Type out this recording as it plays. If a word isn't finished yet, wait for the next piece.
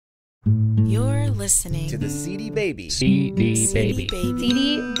You're listening to the CD Baby DIY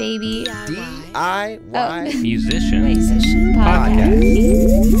Musician Podcast.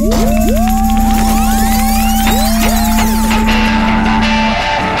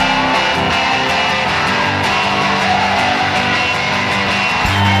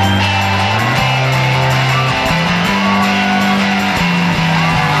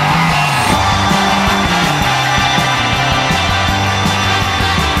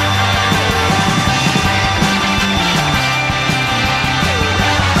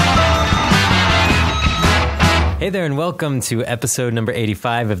 Hey there, and welcome to episode number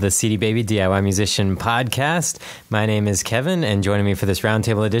 85 of the CD Baby DIY Musician Podcast. My name is Kevin, and joining me for this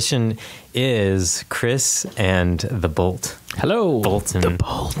Roundtable edition is Chris and the Bolt. Hello. Bolton. The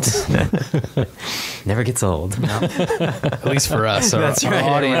Bolt. Never gets old. No. At least for us. Our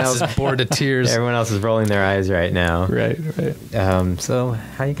audience is bored to tears. Everyone else is rolling their eyes right now. Right. So,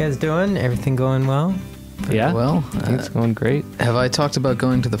 how you guys doing? Everything going well? Yeah. Well, I think it's going great. Have I talked about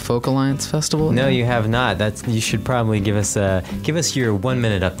going to the Folk Alliance Festival? No, you have not. You should probably give us your 1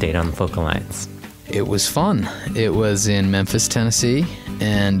 minute update on the Folk Alliance. It was fun. It was in Memphis, Tennessee,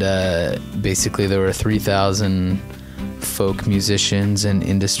 and basically there were 3,000 folk musicians and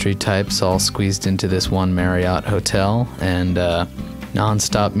industry types all squeezed into this one Marriott hotel, and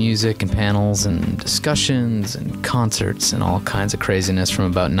non-stop music and panels and discussions and concerts and all kinds of craziness from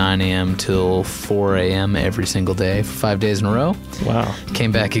about 9 a.m. till 4 a.m. every single day for 5 days in a row. Wow.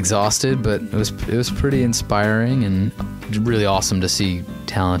 Came back exhausted, but it was pretty inspiring and really awesome to see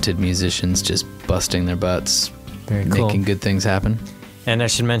talented musicians just busting their butts, Very cool. making good things happen. And I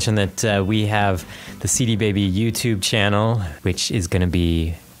should mention that we have the CD Baby YouTube channel, which is going to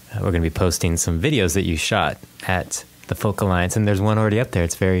be, we're going to be posting some videos that you shot at the Folk Alliance, and there's one already up there.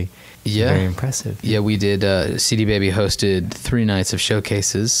 It's very impressive. Yeah, we did. CD Baby hosted 3 nights of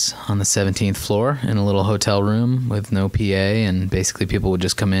showcases on the 17th floor in a little hotel room with no PA, and basically people would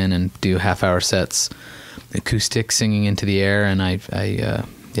just come in and do half-hour sets, acoustic singing into the air, and I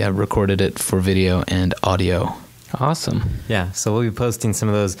recorded it for video and audio. Awesome. Yeah, so we'll be posting some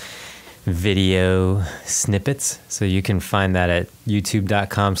of those video snippets, so you can find that at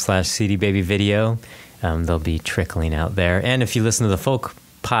youtube.com/cdbabyvideo. They'll be trickling out there. And if you listen to the folk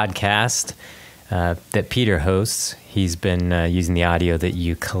podcast that Peter hosts, he's been using the audio that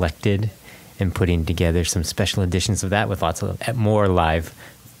you collected and putting together some special editions of that with lots of more live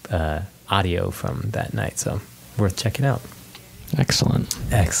audio from that night. So worth checking out. Excellent.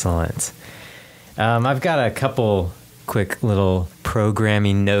 I've got a couple quick little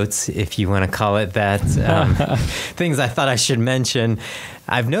programming notes, if you want to call it that. Things I thought I should mention.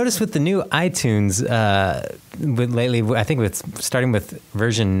 I've noticed with the new iTunes lately, I think starting with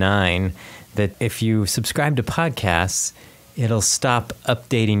version 9, that if you subscribe to podcasts, it'll stop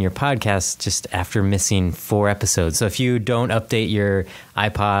updating your podcast just after missing 4 episodes. So if you don't update your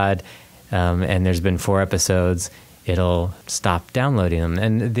iPod and there's been 4 episodes, it'll stop downloading them.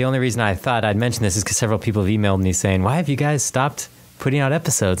 And the only reason I thought I'd mention this is because several people have emailed me saying, why have you guys stopped putting out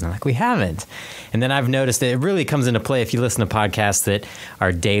episodes? And I'm like, we haven't. And then I've noticed that it really comes into play if you listen to podcasts that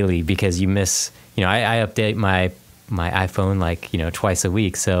are daily, because you miss, I update my iPhone twice a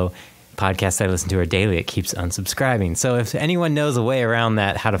week. So podcasts I listen to are daily. It keeps unsubscribing. So if anyone knows a way around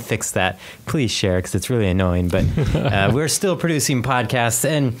that, how to fix that, please share, because it's really annoying. But we're still producing podcasts,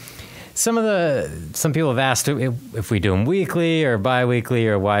 and some people have asked if we do them weekly or bi-weekly,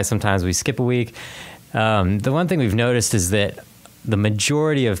 or why sometimes we skip a week. The one thing we've noticed is that the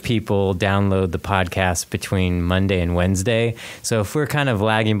majority of people download the podcast between Monday and Wednesday. So if we're kind of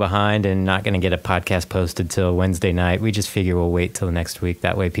lagging behind and not going to get a podcast posted till Wednesday night, we just figure we'll wait till the next week.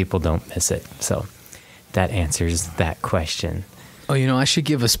 That way people don't miss it. So that answers that question. Oh, I should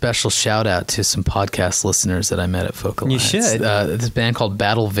give a special shout out to some podcast listeners that I met at Folk Alliance. You should. This band called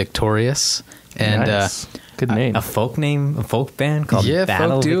Battle Victorious. And nice. Good name. A folk band called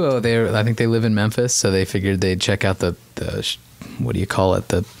Battle folk duo. I think they live in Memphis, so they figured they'd check out the what do you call it?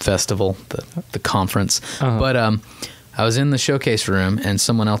 The festival, the conference. Uh-huh. But I was in the showcase room, and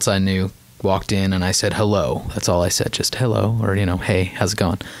someone else I knew walked in, and I said hello. That's all I said, just hello, or hey, how's it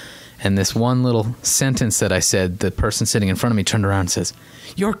going? And this one little sentence that I said, the person sitting in front of me turned around and says,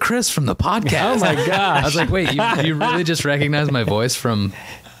 "You're Chris from the podcast." Oh my gosh. I was like, wait, you really just recognize my voice from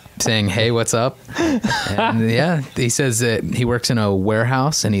saying, "Hey, what's up?" And yeah, he says that he works in a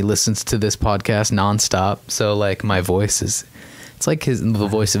warehouse and he listens to this podcast nonstop. So my voice is It's like the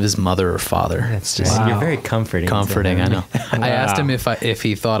voice of his mother or father. That's just you're very comforting. Comforting, I know. I asked him if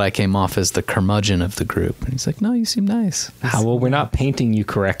he thought I came off as the curmudgeon of the group, and he's like, "No, you seem nice." Well, we're not painting you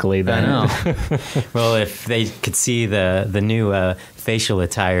correctly then. I know. Well, if they could see the new facial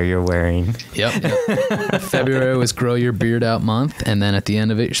attire you're wearing. Yep. February was grow your beard out month, and then at the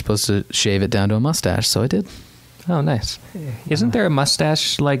end of it, you're supposed to shave it down to a mustache. So I did. Oh, nice. Isn't there a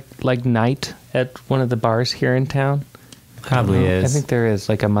mustache like night at one of the bars here in town? Probably is. I think there is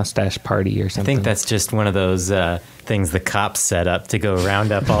like a mustache party or something. I think that's just one of those things the cops set up to go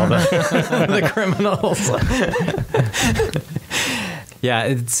round up all the criminals.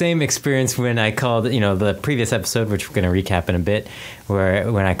 Yeah, same experience when I called, the previous episode, which we're going to recap in a bit,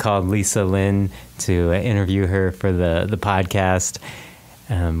 when I called Lisa Lynn to interview her for the podcast.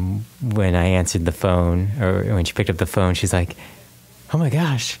 When I answered the phone, or when she picked up the phone, she's like, "Oh my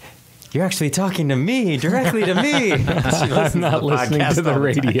gosh, you're actually talking to me, directly to me." I'm not listening to the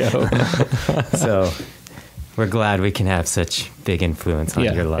radio. So we're glad we can have such big influence on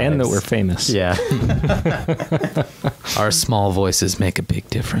your lives. And that we're famous. Yeah. Our small voices make a big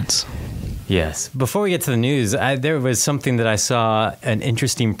difference. Yes. Before we get to the news, there was something that I saw, an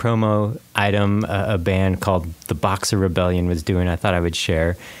interesting promo item a band called The Boxer Rebellion was doing. I thought I would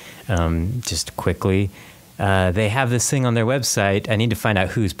share just quickly. They have this thing on their website. I need to find out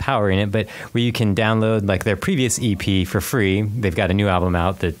who's powering it, but where you can download like their previous EP for free. They've got a new album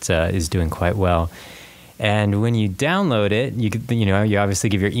out that is doing quite well. And when you download it, you obviously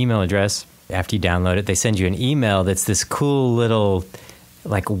give your email address. After you download it, they send you an email that's this cool little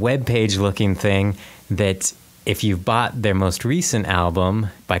like web page looking thing that if you've bought their most recent album,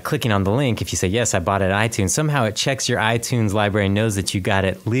 by clicking on the link, if you say, "Yes, I bought it at iTunes," somehow it checks your iTunes library and knows that you got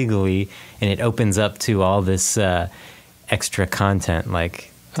it legally, and it opens up to all this extra content,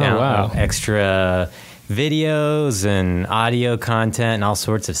 like extra videos and audio content and all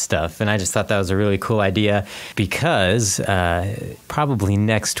sorts of stuff. And I just thought that was a really cool idea because probably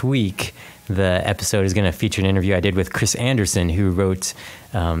next week, the episode is going to feature an interview I did with Chris Anderson, who wrote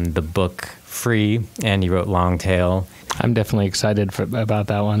the book Free, and he wrote Long Tail. I'm definitely excited about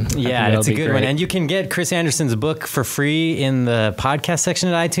that one. Yeah, it's a good one. And you can get Chris Anderson's book for free in the podcast section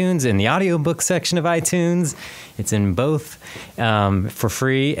of iTunes, in the audiobook section of iTunes. It's in both for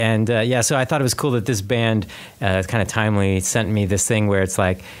free. And so I thought it was cool that this band, kind of timely, sent me this thing where it's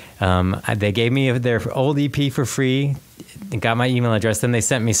like, they gave me their old EP for free, got my email address, then they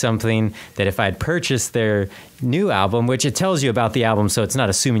sent me something that if I'd purchased their new album, which it tells you about the album, so it's not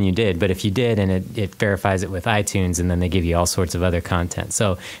assuming you did, but if you did, and it verifies it with iTunes, and then they give you all sorts of other content.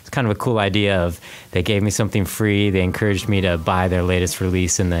 So it's kind of a cool idea of they gave me something free, they encouraged me to buy their latest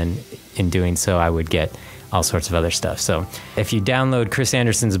release, and then in doing so, I would get all sorts of other stuff. So if you download Chris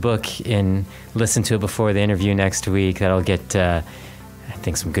Anderson's book and listen to it before the interview next week, that'll get I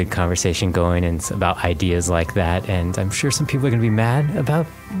think some good conversation going and about ideas like that. And I'm sure some people are going to be mad about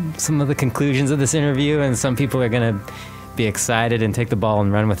some of the conclusions of this interview, and some people are going to be excited and take the ball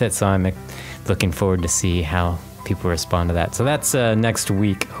and run with it. So I'm looking forward to see how people respond to that. So that's next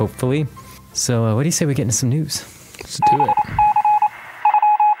week, hopefully. So what do you say we get into some news? Let's do it.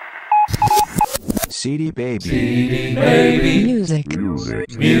 CD Baby. CD Baby. Music.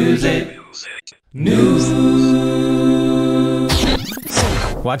 News.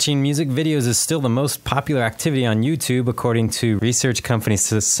 Watching music videos is still the most popular activity on YouTube, according to research company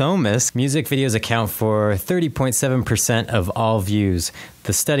Somis. Music videos account for 30.7% of all views.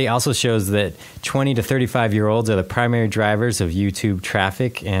 The study also shows that 20 to 35-year-olds are the primary drivers of YouTube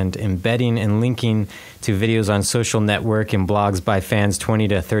traffic, and embedding and linking to videos on social network and blogs by fans 20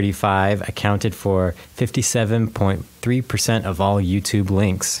 to 35 accounted for 57.3% of all YouTube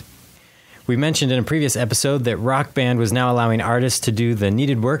links. We mentioned in a previous episode that Rock Band was now allowing artists to do the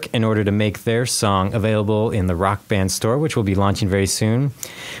needed work in order to make their song available in the Rock Band store, which will be launching very soon.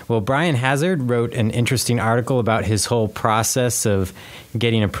 Well, Brian Hazard wrote an interesting article about his whole process of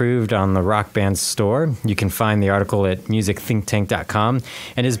getting approved on the Rock Band store. You can find the article at musicthinktank.com.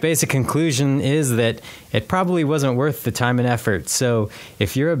 And his basic conclusion is that it probably wasn't worth the time and effort. So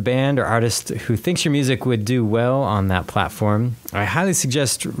if you're a band or artist who thinks your music would do well on that platform, I highly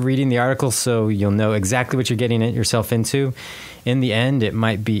suggest reading the article so you'll know exactly what you're getting yourself into. In the end, it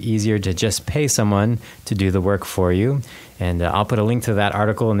might be easier to just pay someone to do the work for you. And I'll put a link to that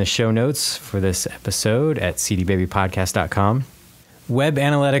article in the show notes for this episode at cdbabypodcast.com. Web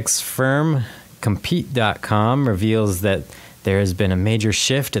analytics firm Compete.com reveals that there has been a major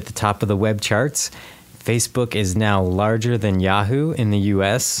shift at the top of the web charts. Facebook is now larger than Yahoo in the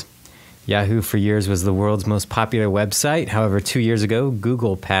U.S. Yahoo for years was the world's most popular website. However, 2 years ago,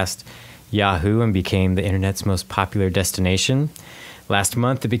 Google passed Yahoo and became the internet's most popular destination. Last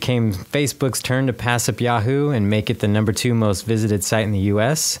month, it became Facebook's turn to pass up Yahoo and make it the #2 most visited site in the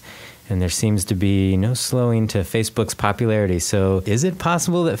U.S., and there seems to be no slowing to Facebook's popularity. So is it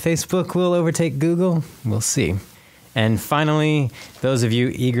possible that Facebook will overtake Google? We'll see. And finally, those of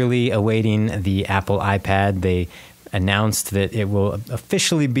you eagerly awaiting the Apple iPad, they announced that it will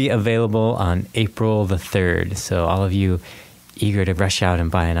officially be available on April the 3rd. So all of you eager to rush out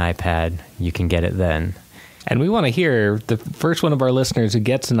and buy an iPad, you can get it then. And we want to hear the first one of our listeners who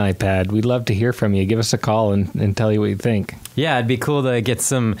gets an iPad. We'd love to hear from you. Give us a call and tell you what you think. Yeah, it'd be cool to get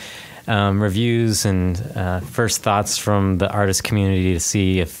some reviews and first thoughts from the artist community to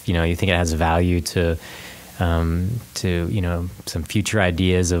see if you think it has value to some future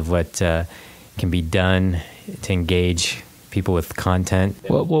ideas of what can be done to engage people with content.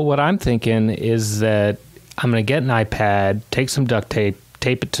 Well, what I'm thinking is that I'm going to get an iPad, take some duct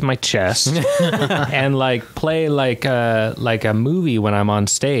tape it to my chest, and play like a movie when I'm on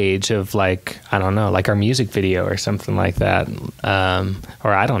stage of I don't know, like our music video or something like that,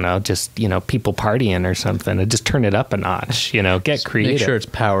 or I don't know, just people partying or something, and just turn it up a notch. Get creative. Make sure it's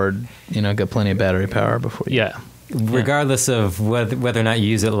powered. Get plenty of battery power before. Regardless of whether or not you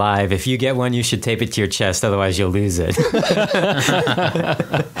use it live, if you get one, you should tape it to your chest. Otherwise, you'll lose it.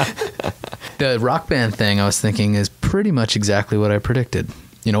 The Rock Band thing I was thinking is pretty much exactly what I predicted.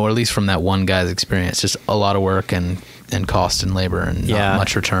 Or at least from that one guy's experience. Just a lot of work and cost and labor and not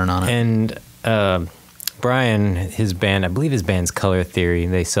much return on it. And Brian, his band, I believe his band's Color Theory,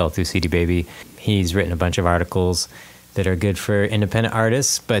 they sell through CD Baby. He's written a bunch of articles that are good for independent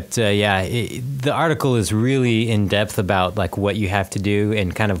artists. But the article is really in depth about what you have to do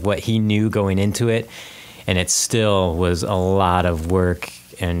and kind of what he knew going into it. And it still was a lot of work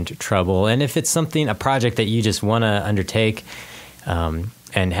and trouble. And if it's a project that you just want to undertake and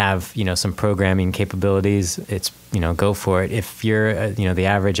have, some programming capabilities, it's, go for it. If you're, the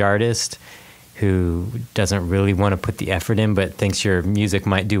average artist who doesn't really want to put the effort in but thinks your music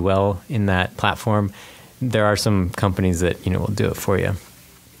might do well in that platform, there are some companies that, will do it for you.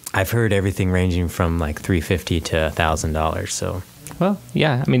 I've heard everything ranging from $350 to $1,000. So, well,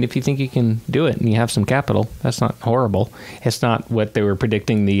 yeah. I mean, if you think you can do it and you have some capital, that's not horrible. It's not what they were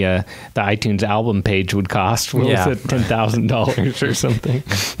predicting the iTunes album page would cost. What was it, $10,000 or something?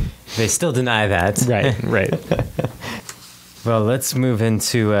 They still deny that. Right. Well, let's move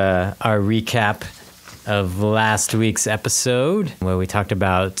into our recap of last week's episode where we talked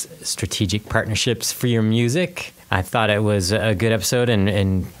about strategic partnerships for your music. I thought it was a good episode,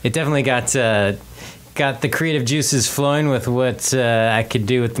 and it definitely got the creative juices flowing with what I could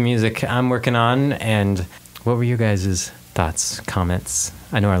do with the music I'm working on. And what were your guys' thoughts, comments?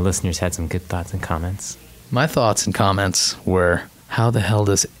 I know our listeners had some good thoughts and comments. My thoughts and comments were, how the hell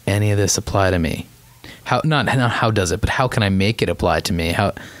does any of this apply to me? Not how does it, but how can I make it apply to me?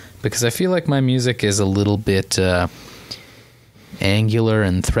 Because I feel like my music is a little bit angular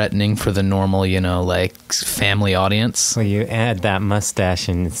and threatening for the normal, family audience. Well, you add that mustache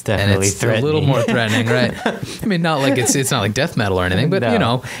and it's definitely threatening. A little more threatening, right? I mean, not like it's not like death metal or anything, but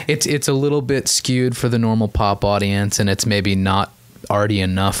no. It's a little bit skewed for the normal pop audience, and it's maybe not arty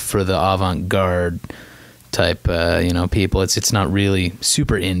enough for the avant-garde type, people. It's not really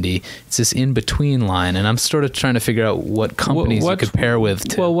super indie. It's this in-between line, and I'm sort of trying to figure out what companies you could pair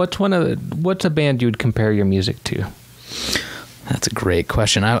with. Well, what's a band you would compare your music to? That's a great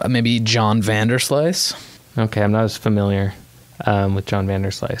question. Maybe John Vanderslice. Okay, I'm not as familiar with John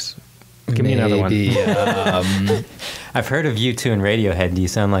Vanderslice. Give me another one. I've heard of U2 and Radiohead. Do you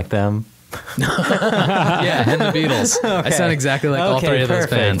sound like them? Yeah, and the Beatles. Okay. I sound exactly like all three of those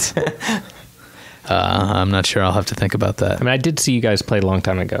bands. I'm not sure. I'll have to think about that. I mean, I did see you guys play a long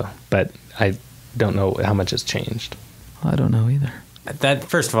time ago, but I don't know how much has changed. I don't know either. That,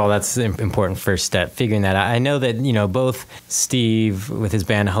 first of all, that's the important first step, figuring that out. I know that, both Steve with his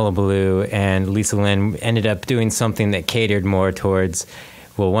band Hullabaloo and Lisa Lynn ended up doing something that catered more towards,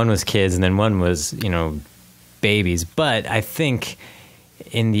 well, one was kids and then one was, babies. But I think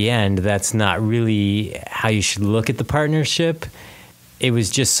in the end, that's not really how you should look at the partnership. It was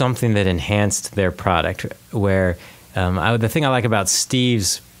just something that enhanced their product, where the thing I like about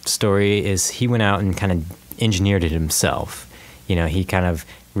Steve's story is he went out and kind of engineered it himself. He kind of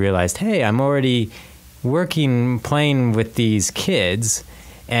realized, hey, I'm already playing with these kids,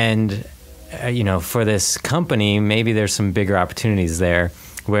 and, for this company, maybe there's some bigger opportunities there,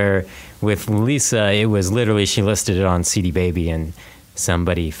 where with Lisa, it was literally, she listed it on CD Baby, and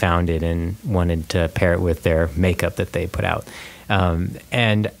somebody found it and wanted to pair it with their makeup that they put out.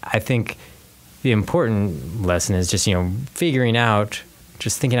 And I think the important lesson is just, figuring out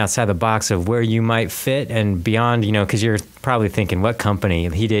just thinking outside the box of where you might fit and beyond, you know, because you're probably thinking, what company?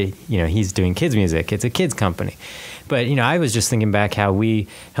 He did, you know, he's doing kids music. It's a kids company. But, you know, I was just thinking back how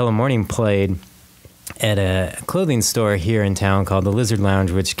Hello Morning played at a clothing store here in town called the Lizard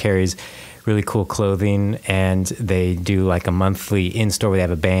Lounge, which carries really cool clothing, and they do like a monthly in-store where they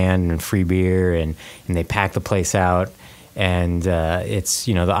have a band and free beer, and they pack the place out. And it's,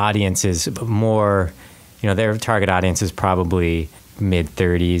 you know, the audience is more, you know, their target audience is probably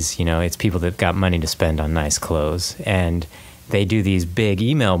mid-30s. You know, it's people that got money to spend on nice clothes. And they do these big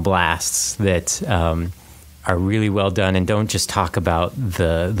email blasts that are really well done and don't just talk about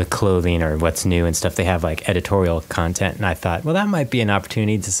the clothing or what's new and stuff. They have like editorial content. And I thought, well, that might be an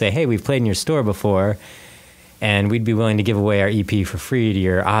opportunity to say, hey, we've played in your store before, and we'd be willing to give away our EP for free to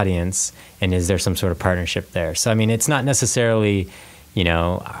your audience. And is there some sort of partnership there? So, I mean, it's not necessarily, you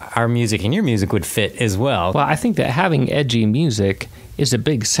know, our music and your music would fit as well. Well, I think that having edgy music is a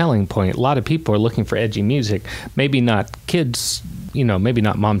big selling point. A lot of people are looking for edgy music. Maybe not kids, you know, maybe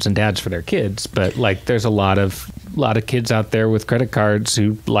not moms and dads for their kids, but like there's a lot of kids out there with credit cards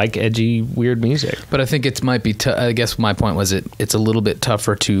who like edgy, weird music. But I think it might be, I guess my point was it's a little bit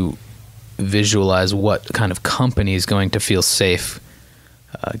tougher to visualize what kind of company is going to feel safe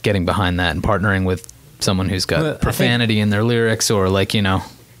getting behind that and partnering with someone who's got profanity in their lyrics, or like, you know.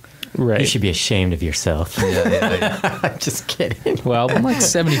 Right. You should be ashamed of yourself. Yeah. I'm just kidding. Well, I'm like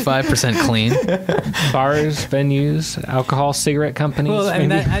 75% clean. Bars, venues, alcohol, cigarette companies. Well, I mean,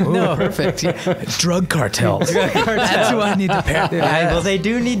 no. Perfect. Drug cartels. That's who I need to pair. Well, they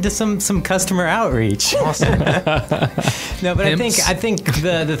do need some customer outreach. Awesome. No, but Pimps. I think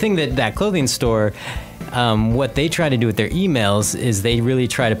the thing that clothing store, what they try to do with their emails is they really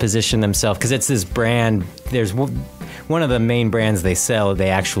try to position themselves, because it's this brand. There's one of the main brands they sell, they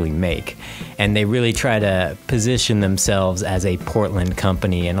actually make, and they really try to position themselves as a Portland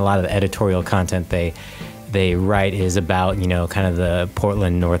company. And a lot of the editorial content they write is about, you know, kind of the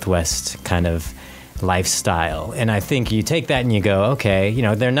Portland Northwest kind of lifestyle. And I think you take that and you go, okay, you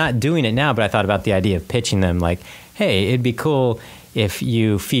know, they're not doing it now, but I thought about the idea of pitching them like, hey, it'd be cool if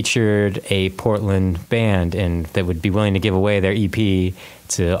you featured a Portland band and that would be willing to give away their EP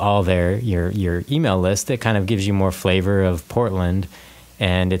to all your email list. That kind of gives you more flavor of Portland,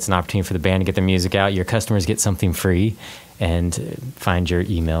 and it's an opportunity for the band to get their music out. Your customers get something free and find your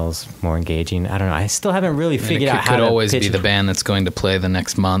emails more engaging. I don't know. I still haven't really figured out how to pitch. It could always be the band that's going to play the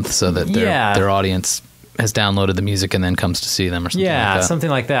next month, so that their audience has downloaded the music and then comes to see them, or something like that. Yeah, something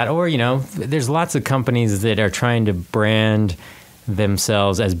like that. Or, you know, there's lots of companies that are trying to brand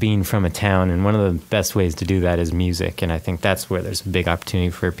themselves as being from a town, and one of the best ways to do that is music. And I think that's where there's a big opportunity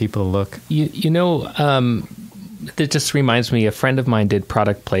for people to look. You know, that just reminds me, a friend of mine did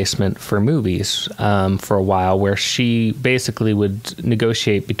product placement for movies for a while, where she basically would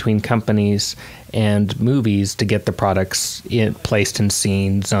negotiate between companies and movies to get the products placed in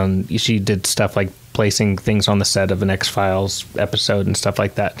scenes. She did stuff like placing things on the set of an X-Files episode and stuff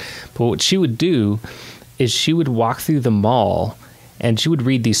like that. But what she would do is she would walk through the mall and she would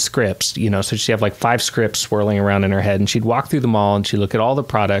read these scripts, you know, so she'd have like 5 scripts swirling around in her head, and she'd walk through the mall and she'd look at all the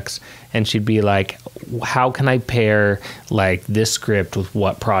products and she'd be like, how can I pair like this script with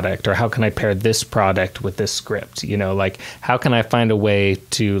what product? Or how can I pair this product with this script? You know, like how can I find a way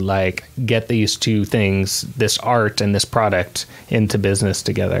to like get these two things, this art and this product, into business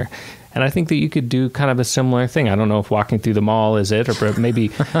together? And I think that you could do kind of a similar thing. I don't know if walking through the mall is it, or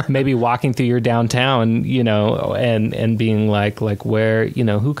maybe walking through your downtown, you know, and being like where, you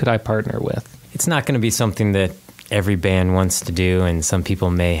know, who could I partner with? It's not going to be something that every band wants to do, and some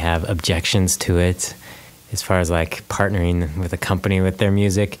people may have objections to it as far as like partnering with a company with their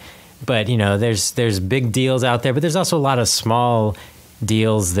music. But, you know, there's big deals out there, but there's also a lot of small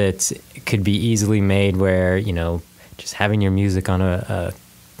deals that could be easily made where, you know, just having your music on a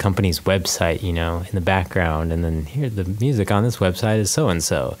company's website, you know, in the background, and then here the music on this website is so and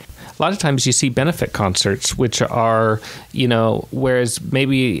so. A lot of times you see benefit concerts, which are, you know, whereas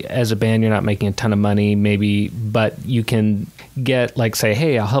maybe as a band you're not making a ton of money, but you can get like, say,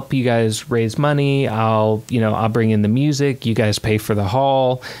 hey, I'll help you guys raise money. I'll bring in the music. You guys pay for the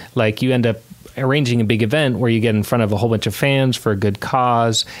hall. Like you end up arranging a big event where you get in front of a whole bunch of fans for a good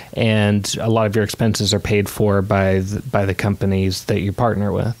cause, and a lot of your expenses are paid for by the companies that you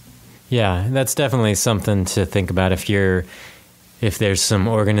partner with. Yeah, that's definitely something to think about if there's some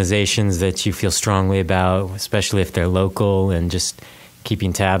organizations that you feel strongly about, especially if they're local, and just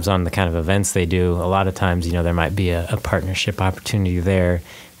keeping tabs on the kind of events they do. A lot of times, you know, there might be a partnership opportunity there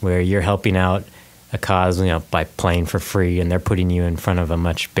where you're helping out a cause, you know, by playing for free, and they're putting you in front of a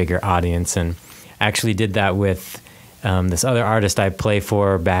much bigger audience. And I actually did that with this other artist I play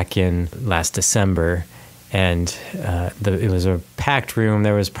for back in last December, and it was a packed room.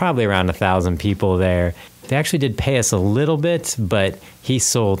 There was probably around 1,000 people there. They actually did pay us a little bit, but he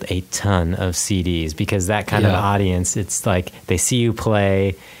sold a ton of CDs because that kind of audience, it's like they see you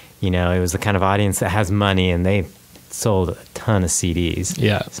play, it was the kind of audience that has money, and they sold a ton of CDs.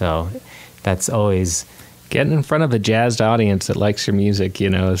 Yeah. So that's always... Getting in front of a jazzed audience that likes your music,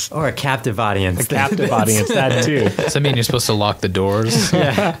 is... Or a captive audience. A captive audience, that too. Does that mean you're supposed to lock the doors?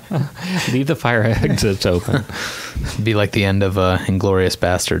 Yeah. Leave the fire exits open. Be like the end of Inglourious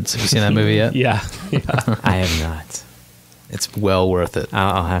Bastards. Have you seen that movie yet? Yeah. I have not. It's well worth it.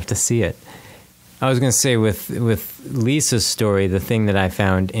 I'll have to see it. I was going to say with Lisa's story, the thing that I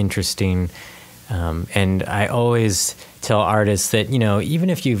found interesting, and I always tell artists that, even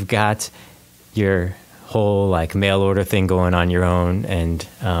if you've got your whole like mail order thing going on your own, and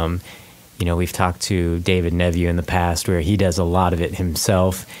we've talked to David Nevue in the past where he does a lot of it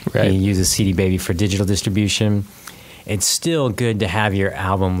himself. Right. He uses CD Baby for digital distribution. It's still good to have your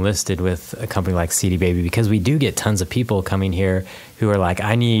album listed with a company like CD Baby, because we do get tons of people coming here who are like,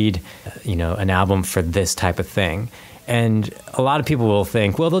 I need an album for this type of thing. And a lot of people will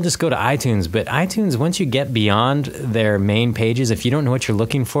think, well, they'll just go to iTunes. But iTunes, once you get beyond their main pages, if you don't know what you're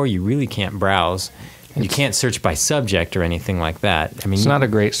looking for, you really can't browse. You can't search by subject or anything like that. I mean, it's not a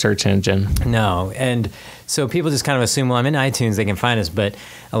great search engine. No. And so people just kind of assume, well, I'm in iTunes, they can find us. But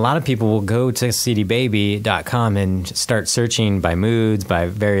a lot of people will go to cdbaby.com and start searching by moods, by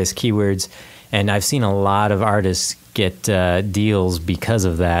various keywords. And I've seen a lot of artists get deals because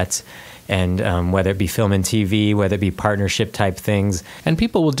of that. And whether it be film and TV, whether it be partnership type things. And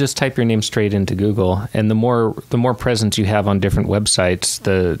people will just type your name straight into Google. And the more presence you have on different websites,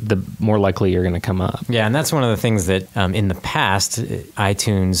 the more likely you're going to come up. Yeah, and that's one of the things that in the past,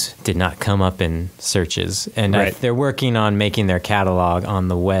 iTunes did not come up in searches. And right. They're working on making their catalog on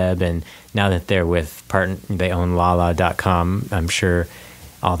the web. And now that they're they own lala.com, I'm sure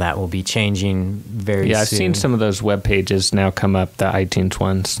all that will be changing very soon. Yeah, I've seen some of those web pages now come up, the iTunes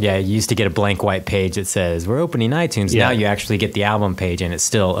ones. Yeah, you used to get a blank white page that says, we're opening iTunes. Yeah. Now you actually get the album page and it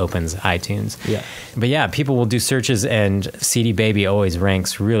still opens iTunes. Yeah. But yeah, people will do searches, and CD Baby always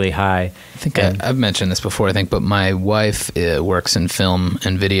ranks really high. I think I've mentioned this before, but my wife works in film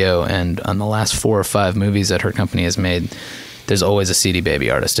and video, and on the last 4 or 5 movies that her company has made, there's always a CD Baby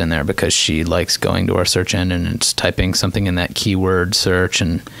artist in there, because she likes going to our search engine and just typing something in that keyword search,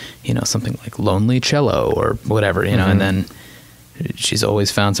 and something like lonely cello or whatever, and then she's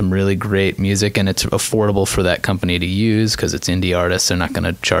always found some really great music, and it's affordable for that company to use because it's indie artists. They're not going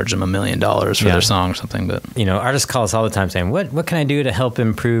to charge them $1 million for their song or something. But artists call us all the time saying, what can I do to help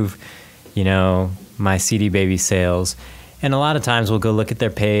improve my CD Baby sales? And a lot of times we'll go look at their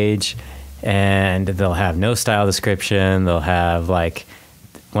page, and they'll have no style description. They'll have like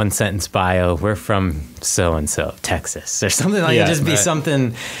 1-sentence bio. We're from so-and-so, Texas, or something like that. Just be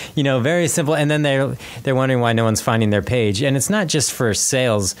something, very simple. And then they're wondering why no one's finding their page. And it's not just for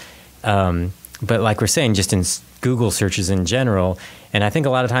sales, but like we're saying, just in Google searches in general. And I think a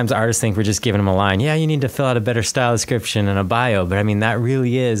lot of times artists think we're just giving them a line. Yeah, you need to fill out a better style description and a bio. But I mean, that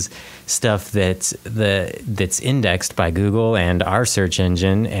really is stuff that's indexed by Google and our search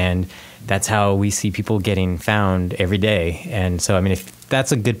engine. And that's how we see people getting found every day. And so, I mean, if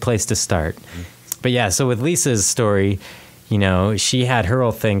that's a good place to start. But yeah, so with Lisa's story, she had her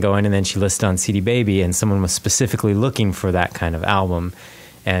whole thing going, and then she listed on CD Baby, and someone was specifically looking for that kind of album.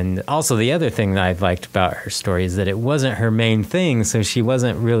 And also the other thing that I liked about her story is that it wasn't her main thing, so she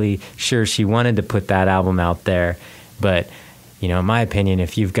wasn't really sure she wanted to put that album out there. But, in my opinion,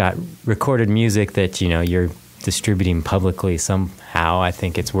 if you've got recorded music that, you're distributing publicly somehow, I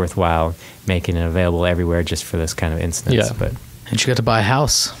think it's worthwhile making it available everywhere just for this kind of instance. Yeah. But and she got to buy a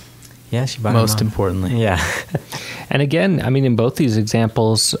house. Yeah, she bought most importantly. Yeah. And again, I mean, in both these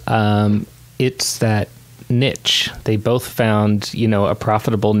examples, it's that niche. They both found, a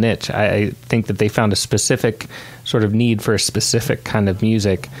profitable niche. I think that they found a specific sort of need for a specific kind of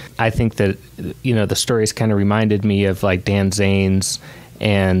music. I think that, the stories kind of reminded me of like Dan Zanes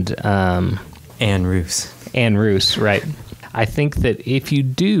and Ann Roos. Ann Roos, right. I think that if you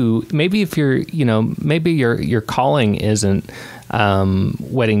do, maybe if you're, maybe your calling isn't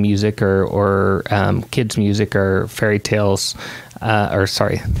wedding music or kids music or fairy tales.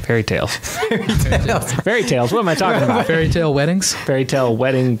 Fairy tales. Fairy tales. What am I talking about? Fairy tale weddings? Fairy tale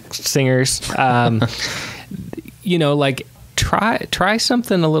wedding singers. Like try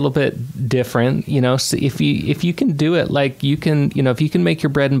something a little bit different. So if you can do it, like you can, if you can make your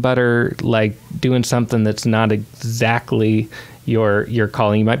bread and butter, like doing something that's not exactly your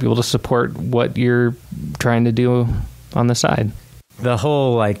calling, you might be able to support what you're trying to do on the side. The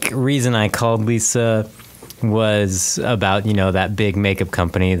whole reason I called Lisa was about, that big makeup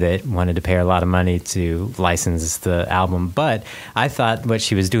company that wanted to pay her a lot of money to license the album. But I thought what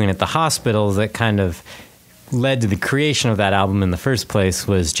she was doing at the hospital that kind of led to the creation of that album in the first place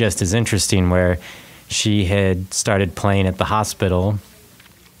was just as interesting, where she had started playing at the hospital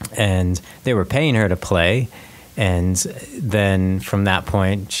and they were paying her to play. And then from that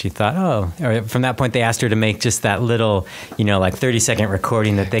point, she thought, from that point, they asked her to make just that little, 30-second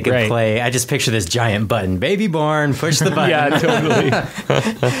recording that they could play. I just picture this giant button, baby born, push the button. Yeah, totally.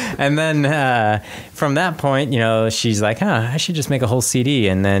 And then from that point, she's like, I should just make a whole CD.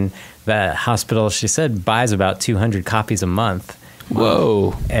 And then the hospital, she said, buys about 200 copies a month.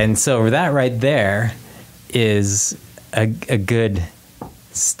 Whoa. And so that right there is a good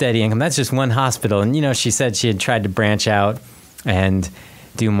steady income. That's just one hospital. And, she said she had tried to branch out and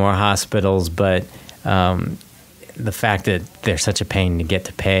do more hospitals, but the fact that they're such a pain to get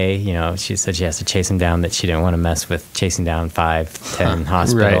to pay, she said she has to chase them down, that she didn't want to mess with chasing down 5-10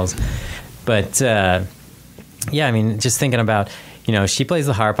 hospitals. Right. But, just thinking about, she plays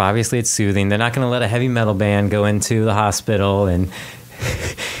the harp. Obviously, it's soothing. They're not going to let a heavy metal band go into the hospital and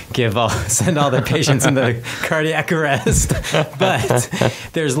send all their patients into cardiac arrest. But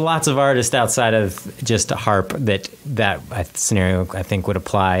there's lots of artists outside of just a harp that scenario I think would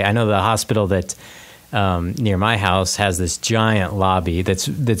apply. I know the hospital that near my house has this giant lobby that's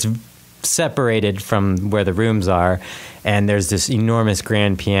separated from where the rooms are, and there's this enormous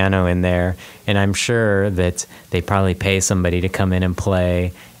grand piano in there, and I'm sure that they probably pay somebody to come in and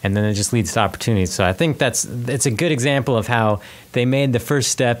play, and then it just leads to opportunities. So I think it's a good example of how they made the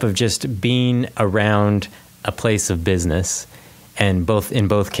first step of just being around a place of business, and in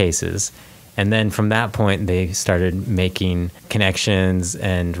both cases. And then from that point, they started making connections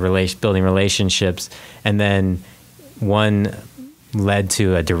and building relationships. And then one led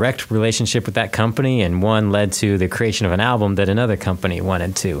to a direct relationship with that company, and one led to the creation of an album that another company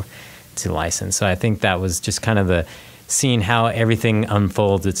wanted to license. So I think that was just kind of seeing how everything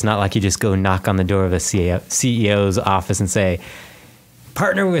unfolds. It's not like you just go knock on the door of a CEO's office and say,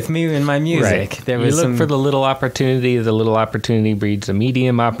 partner with me in my music. Right. You look for the little opportunity. The little opportunity breeds a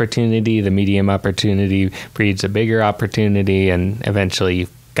medium opportunity. The medium opportunity breeds a bigger opportunity, and eventually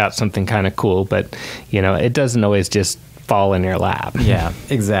you've got something kind of cool. But, it doesn't always just fall in your lap. Yeah,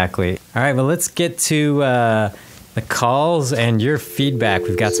 exactly. All right, well, let's get to the calls and your feedback.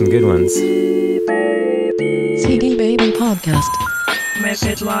 We've got some good ones. CD Baby Podcast.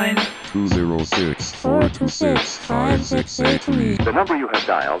 Message line 206-426-5683. The number you have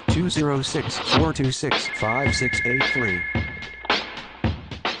dialed 206-426-5683.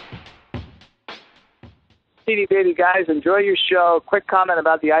 CD Baby guys, enjoy your show. Quick comment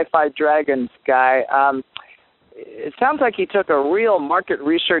about the I-Fight Dragons guy. It sounds like he took a real market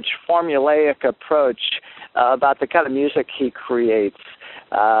research formulaic approach about the kind of music he creates.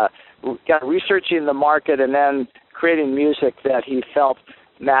 Got researching the market and then creating music that he felt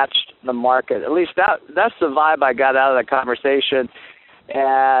matched the market. At least that's the vibe I got out of the conversation.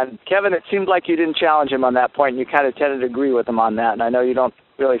 And Kevin, it seemed like you didn't challenge him on that point, and you kind of tended to agree with him on that. And I know you don't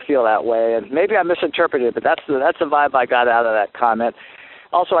really feel that way, and maybe I misinterpreted it, but that's the vibe I got out of that comment.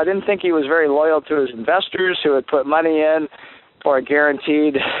 Also, I didn't think he was very loyal to his investors who had put money in for a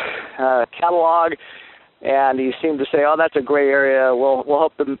guaranteed catalog, and he seemed to say, "Oh, that's a gray area. We'll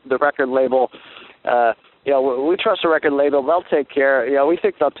hope the record label, we trust the record label. They'll take care. We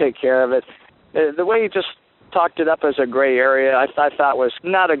think they'll take care of it." The way he just talked it up as a gray area, I thought was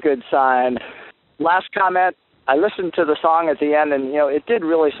not a good sign. Last comment. I listened to the song at the end, and, it did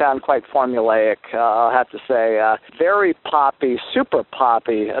really sound quite formulaic, I'll have to say. Very poppy, super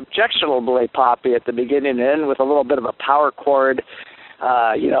poppy, objectionably poppy at the beginning and end with a little bit of a power chord,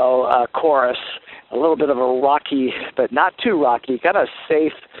 chorus, a little bit of a rocky, but not too rocky, kind of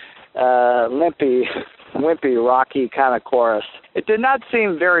safe, wimpy, rocky kind of chorus. It did not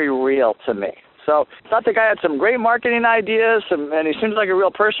seem very real to me. So I thought the guy had some great marketing ideas, and he seems like a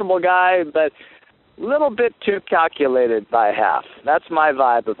real personable guy, but little bit too calculated by half. That's my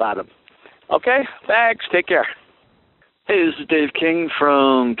vibe about him. Okay, thanks. Take care. Hey, this is Dave King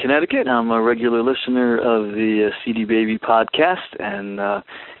from Connecticut. I'm a regular listener of the CD Baby podcast and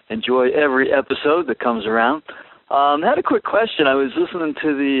enjoy every episode that comes around. I had a quick question. I was listening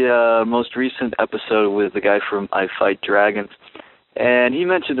to the most recent episode with the guy from I Fight Dragons, and he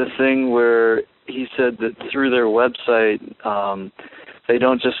mentioned a thing where he said that through their website, they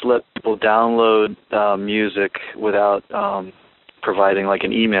don't just let people download music without providing like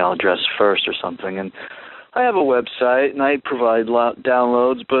an email address first or something. And I have a website and I provide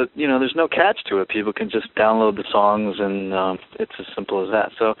downloads, but there's no catch to it. People can just download the songs, and it's as simple as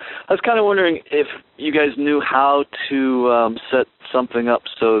that. So I was kind of wondering if you guys knew how to set something up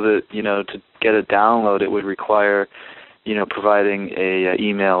so that to get a download, it would require providing a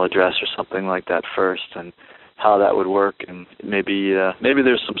email address or something like that first, and how that would work, and maybe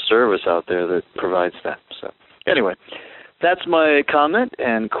there's some service out there that provides that. So anyway, that's my comment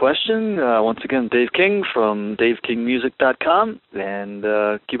and question. Once again, Dave King from DaveKingMusic.com,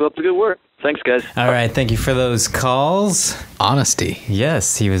 and keep up the good work. Thanks, guys. All right, thank you for those calls. Honesty.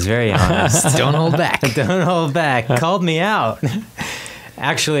 Yes, he was very honest. Don't hold back. Don't hold back. Called me out.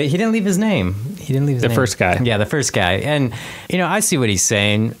 Actually, he didn't leave his name. He didn't leave his name. The first guy. Yeah, the first guy. And, I see what he's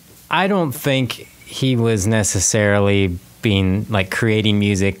saying. I don't think he was necessarily being like creating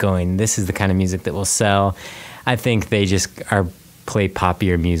music going, this is the kind of music that will sell. I think they just play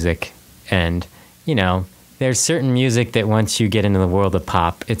poppier music. And, there's certain music that once you get into the world of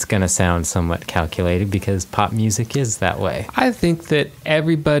pop, it's going to sound somewhat calculated because pop music is that way. I think that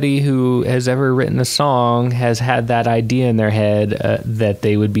everybody who has ever written a song has had that idea in their head that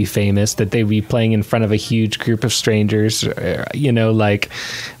they would be famous, that they'd be playing in front of a huge group of strangers,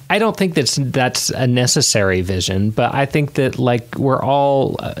 I don't think that's a necessary vision, but I think that we're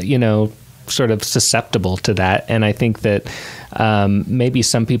all, sort of susceptible to that. And I think that maybe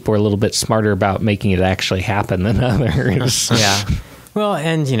some people are a little bit smarter about making it actually happen than others. Yeah. Well,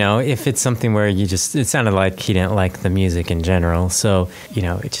 and, if it's something where it sounded like he didn't like the music in general. So,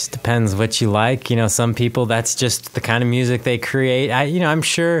 it just depends what you like. Some people, that's just the kind of music they create. I'm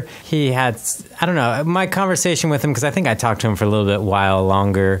sure he had, I don't know, my conversation with him, because I think I talked to him for a little bit while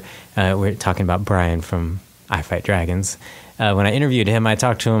longer. We're talking about Brian from I Fight Dragons. When I interviewed him, I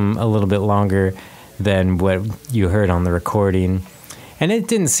talked to him a little bit longer than what you heard on the recording. And it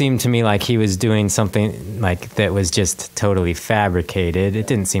didn't seem to me like he was doing something like that was just totally fabricated. It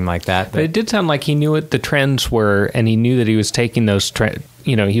didn't seem like that. But it did sound like he knew what the trends were, and he knew that he was taking those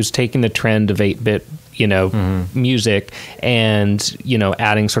he was taking the trend of 8-bit, music and,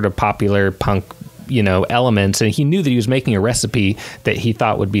 adding sort of popular punk, elements. And he knew that he was making a recipe that he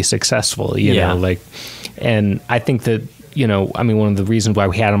thought would be successful, and I think that, one of the reasons why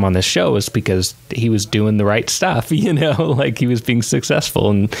we had him on this show is because he was doing the right stuff, he was being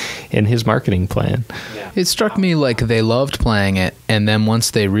successful in his marketing plan. Yeah. It struck me like they loved playing it, and then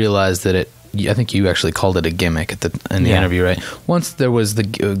once they realized that I think you actually called it a gimmick in the interview, right? Once there was the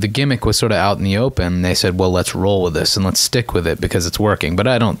gimmick was sort of out in the open, they said, well, let's roll with this and let's stick with it because it's working. But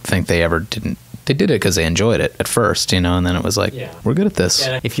I don't think they ever didn't. They did it because they enjoyed it at first, and then it was like, we're good at this.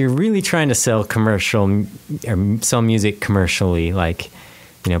 Yeah. If you're really trying to sell sell music commercially,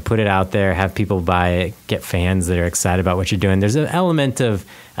 put it out there, have people buy it, get fans that are excited about what you're doing. There's an element of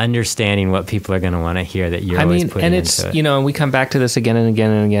understanding what people are going to want to hear that you're always putting into it. And we come back to this again and again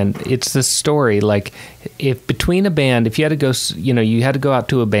and again. It's the story. If between a band, if you had to go, you had to go out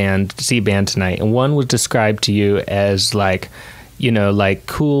to a band to see a band tonight, and one was described to you as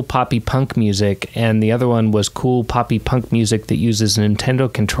cool poppy punk music, and the other one was cool poppy punk music that uses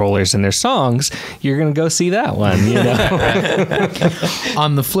Nintendo controllers in their songs, you're going to go see that one,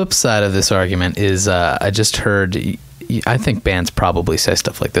 On the flip side of this argument is I just heard, I think bands probably say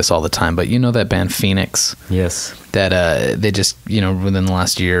stuff like this all the time, but that band Phoenix? Yes. That they just, within the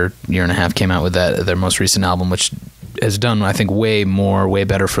last year and a half came out with their most recent album, which has done, I think, way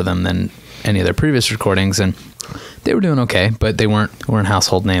better for them than any of their previous recordings, and they were doing okay, but they weren't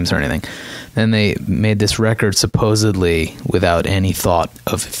household names or anything. Then they made this record supposedly without any thought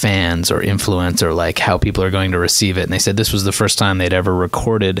of fans or influence or how people are going to receive it. And they said this was the first time they'd ever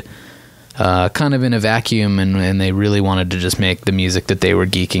recorded kind of in a vacuum, and they really wanted to just make the music that they were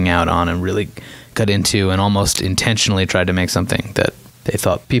geeking out on and really got into, and almost intentionally tried to make something that they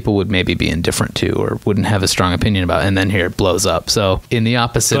thought people would maybe be indifferent to or wouldn't have a strong opinion about, and then here it blows up. So in the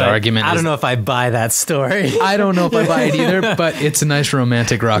opposite argument, I don't know if I buy that story. I don't know if I buy it either, but it's a nice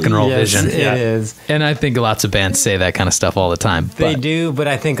romantic rock and roll vision. It is. And I think lots of bands say that kind of stuff all the time. They do, but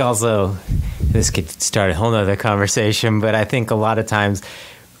I think also, this could start a whole nother conversation, but I think a lot of times,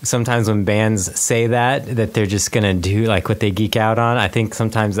 sometimes when bands say that they're just going to do what they geek out on, I think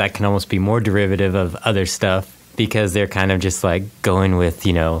sometimes that can almost be more derivative of other stuff, because they're kind of just going with,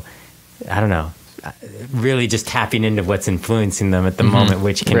 I don't know, really just tapping into what's influencing them at the moment,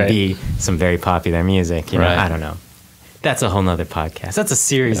 which can be some very popular music. I don't know. That's a whole nother podcast. That's a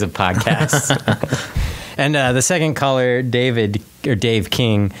series of podcasts. And the second caller, Dave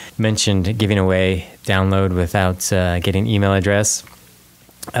King, mentioned giving away download without getting email address.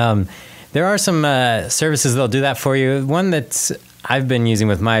 There are some services that'll do that for you. One that I've been using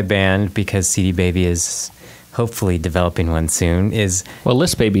with my band, because CD Baby is hopefully developing one soon, is... Well,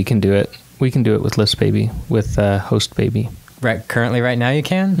 List Baby can do it. We can do it with List Baby, with Host Baby. Currently, right now, you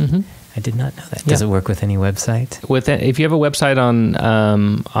can? Mm-hmm. I did not know that. Does it work with any website? If you have a website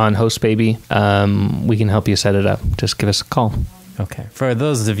on Host Baby, we can help you set it up. Just give us a call. Okay. For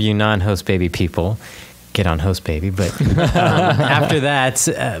those of you non-Host Baby people, get on Host Baby. But after that,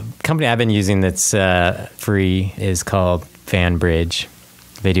 company I've been using that's free is called FanBridge.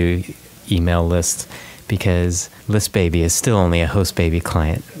 They do email lists because List Baby is still only a Host Baby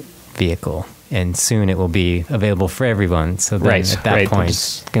client vehicle. And soon it will be available for everyone. So then at that point...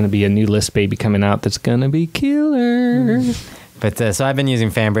 There's going to be a new List Baby coming out that's going to be killer. But so I've been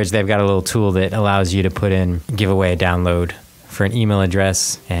using FanBridge. They've got a little tool that allows you to put in, give away a download for an email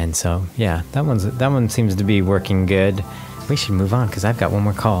address. And so, yeah, that one seems to be working good. We should move on because I've got one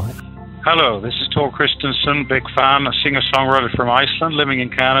more call. Hello, this is Tor Christensen, big fan, a singer-songwriter from Iceland, living in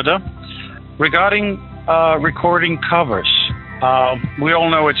Canada. Regarding recording covers, we all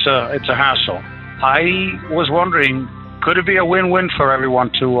know it's a hassle. I was wondering, could it be a win-win for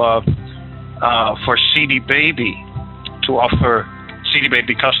everyone for CD Baby to offer CD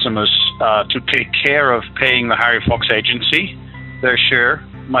Baby customers to take care of paying the Harry Fox agency? Their share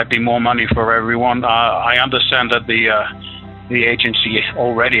might be more money for everyone. I understand that the agency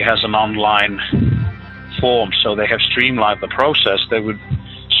already has an online form, so they have streamlined the process. They would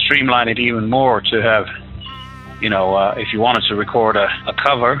streamline it even more to have, if you wanted to record a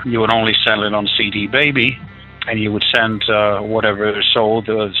cover, you would only send it on CD Baby, and you would send whatever is sold,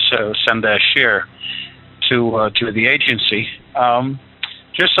 send their share to the agency.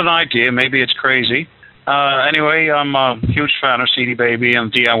 Just an idea. Maybe it's crazy. Anyway, I'm a huge fan of CD Baby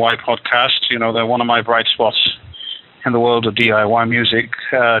and DIY podcasts. They're one of my bright spots in the world of DIY music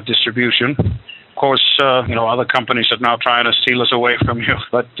distribution. Of course, other companies are now trying to steal us away from you.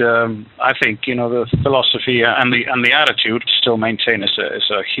 But I think, the philosophy and the attitude still maintain is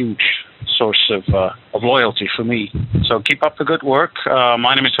a huge source of loyalty for me. So keep up the good work.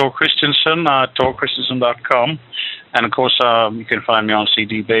 My name is Tor Christensen, torchristensen.com. And, of course, you can find me on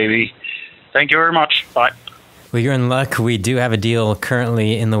CD Baby. Thank you very much. Bye. Well, you're in luck. We do have a deal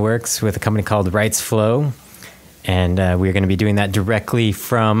currently in the works with a company called Rights Flow. And we're going to be doing that directly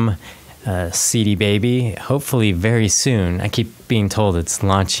from CD Baby, hopefully very soon. I keep being told it's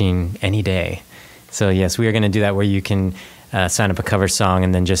launching any day. So, yes, we are going to do that where you can sign up a cover song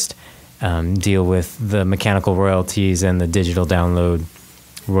and then just deal with the mechanical royalties and the digital download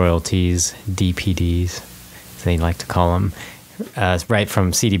royalties, DPDs, as they like to call them, right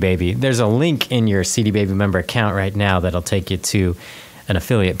from CD Baby. There's a link in your CD Baby member account right now that'll take you to an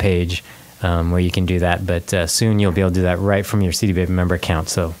affiliate page where you can do that. But soon you'll be able to do that right from your CD Baby member account.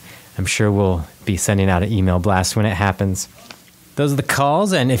 So I'm sure we'll be sending out an email blast when it happens. Those are the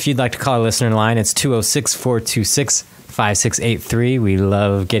calls. And if you'd like to call our listener line, it's 206-426-5683. We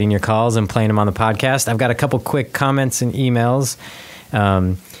love getting your calls and playing them on the podcast. I've got a couple quick comments and emails.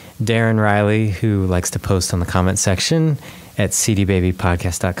 Darren Riley, who likes to post on the comment section at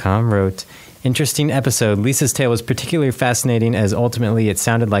cdbabypodcast.com, wrote, "Interesting episode. Lisa's tale was particularly fascinating as ultimately it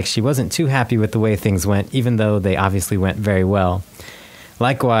sounded like she wasn't too happy with the way things went, even though they obviously went very well.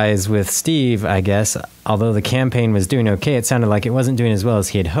 Likewise with Steve, I guess, although the campaign was doing okay, it sounded like it wasn't doing as well as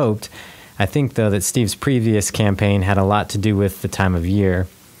he had hoped. I think, though, that Steve's previous campaign had a lot to do with the time of year."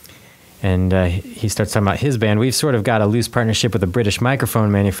 And he starts talking about his band. "We've sort of got a loose partnership with a British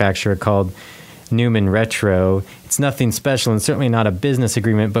microphone manufacturer called Newman Retro. It's nothing special and certainly not a business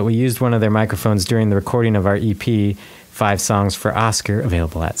agreement, but we used one of their microphones during the recording of our EP, 5 Songs for Oscar,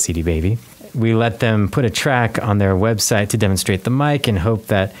 available at CD Baby. We let them put a track on their website to demonstrate the mic and hope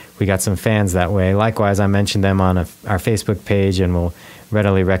that we got some fans that way. Likewise, I mentioned them on our Facebook page and will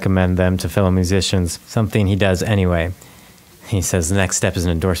readily recommend them to fellow musicians, something he does anyway." He says the next step is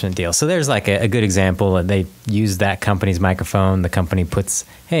an endorsement deal. So there's like a good example. They use that company's microphone. The company puts,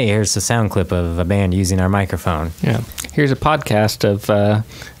 hey, here's a sound clip of a band using our microphone. Yeah. Here's a podcast of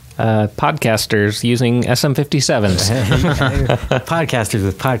podcasters using SM57s. Podcasters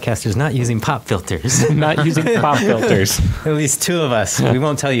with podcasters not using pop filters. Not using pop filters. At least 2 of us. We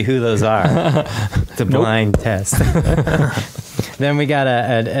won't tell you who those are. It's a blind test. Then we got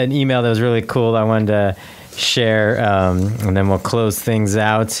an email that was really cool. I wanted to share, and then we'll close things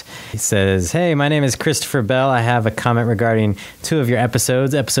out. He says, "Hey, my name is Christopher Bell. I have a comment regarding 2 of your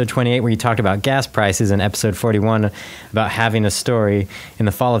episodes, episode 28 where you talked about gas prices and episode 41 about having a story. In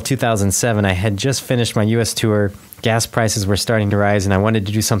the fall of 2007, I had just finished my U.S. tour. Gas prices were starting to rise, and I wanted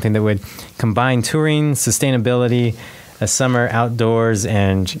to do something that would combine touring, sustainability, a summer outdoors,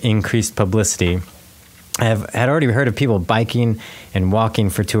 and increased publicity. had already heard of people biking and walking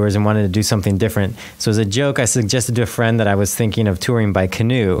for tours and wanted to do something different. So as a joke, I suggested to a friend that I was thinking of touring by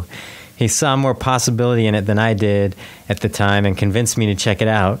canoe. He saw more possibility in it than I did at the time and convinced me to check it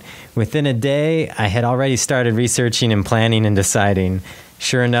out. Within a day, I had already started researching and planning and deciding.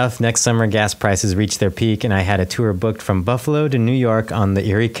 Sure enough, next summer gas prices reached their peak, and I had a tour booked from Buffalo to New York on the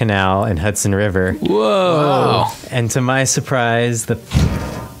Erie Canal and Hudson River. Whoa! And to my surprise, To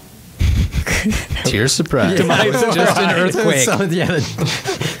your surprise. To my It was just an earthquake.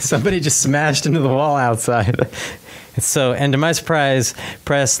 Somebody just smashed into the wall outside. So, and to my surprise,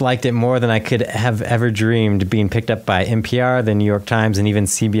 press liked it more than I could have ever dreamed, being picked up by NPR, the New York Times, and even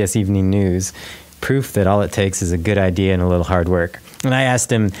CBS Evening News. Proof that all it takes is a good idea and a little hard work. And I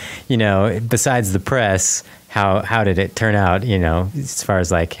asked him, besides the press, how did it turn out, as far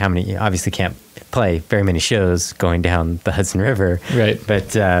as like how many, obviously can't play very many shows going down the Hudson River. Right.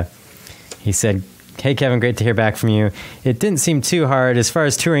 But he said, "Hey, Kevin, great to hear back from you. It didn't seem too hard. As far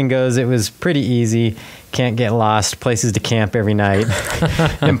as touring goes, it was pretty easy. Can't get lost, places to camp every night.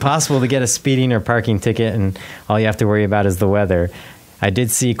 Impossible to get a speeding or parking ticket, and all you have to worry about is the weather. I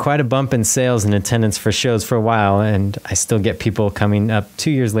did see quite a bump in sales and attendance for shows for a while, and I still get people coming up 2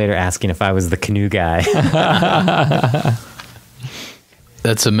 years later asking if I was the canoe guy."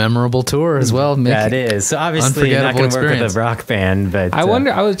 That's a memorable tour as well. That is. So obviously you're not going to work with a rock band, but... I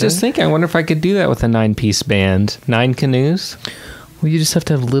was just thinking, I wonder if I could do that with a 9-piece band. 9 canoes? Well, you just have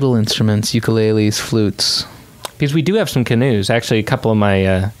to have little instruments, ukuleles, flutes. Because we do have some canoes. Actually, a couple of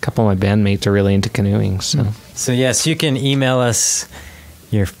my bandmates are really into canoeing. So yes, you can email us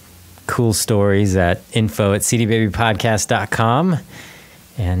your cool stories at info@cdbabypodcast.com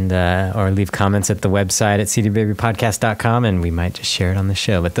and or leave comments at the website at cdbabypodcast.com, and we might just share it on the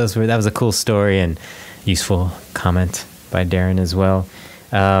show. But that was a cool story and useful comment by Darren as well.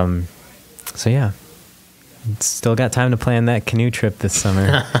 So yeah. Still got time to plan that canoe trip this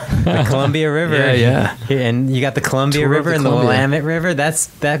summer. The Columbia River. Yeah. And you got the Columbia River and the Willamette River.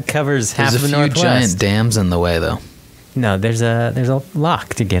 That covers half of the Northwest. There's a few giant dams in the way, though. No, there's a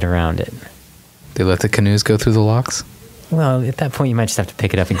lock to get around it. They let the canoes go through the locks? Well, at that point, you might just have to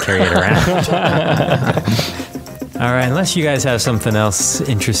pick it up and carry it around. All right, unless you guys have something else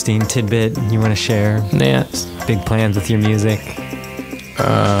interesting, tidbit you want to share. Yeah. Big plans with your music.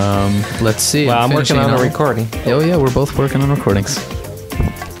 Let's see. Well, I'm working on a recording. Oh, yeah, we're both working on recordings.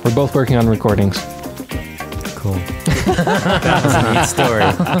 We're both working on recordings. Cool. That was a neat story.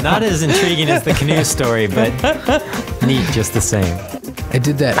 Not as intriguing as the canoe story, but neat just the same. I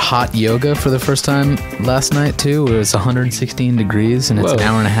did that hot yoga for the first time last night, too. It was 116 degrees, and it's an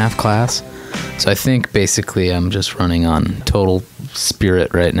hour and a half class. So I think basically I'm just running on total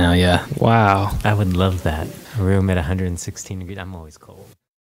spirit right now, yeah. Wow. I would love that. A room at 116 degrees. I'm always cold.